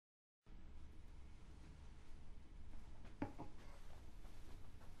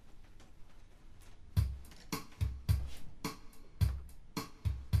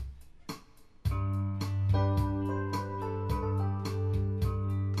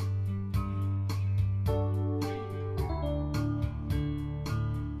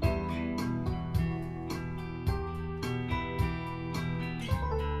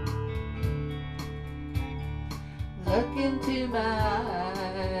look into my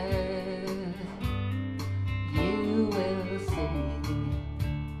eyes, you will see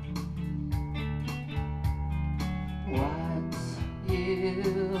what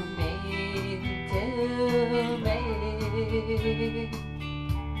you mean to me.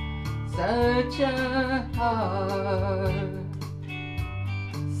 Search your heart,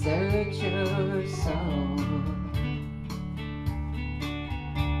 search your soul,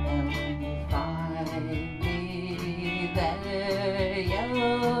 and when you find me there,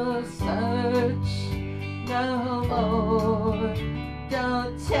 you'll search no more.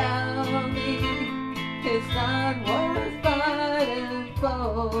 Don't tell me it's not worth fighting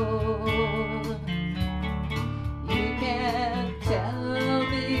for. You can't tell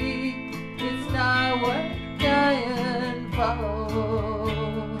me it's not worth dying for.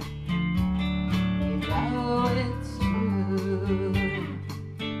 You know it's true.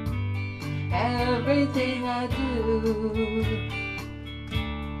 Everything I do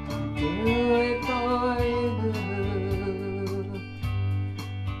it for you.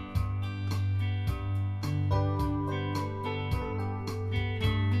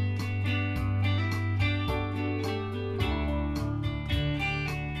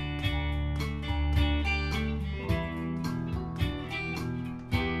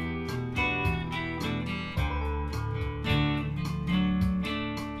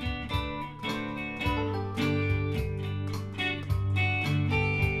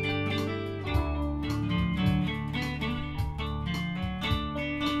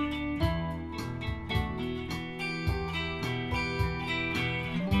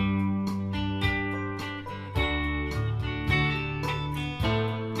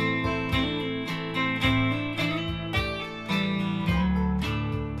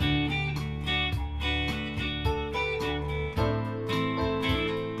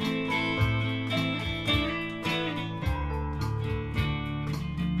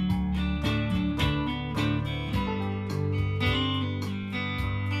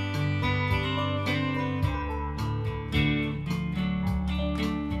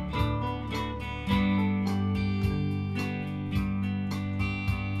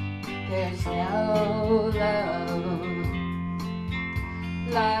 There's no love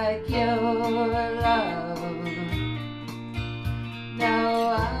like your love. No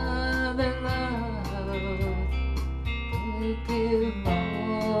other love could give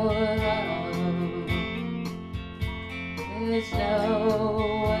more love. There's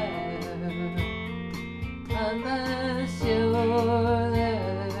nowhere unless you're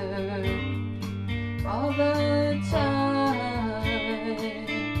there all the time,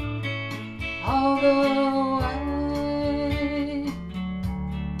 all the way.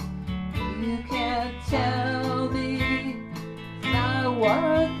 You can't tell me it's not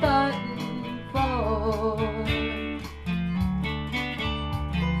worth fighting for.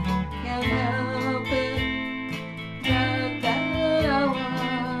 Can't help it, not that I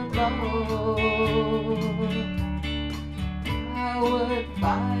want more. I would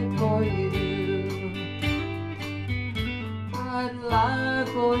fight for you, I'd lie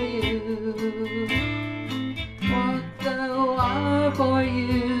for you, walk the wire for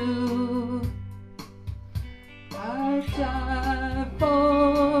you, I'd die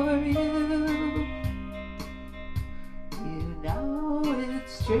for you. You know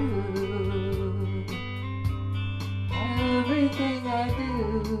it's true.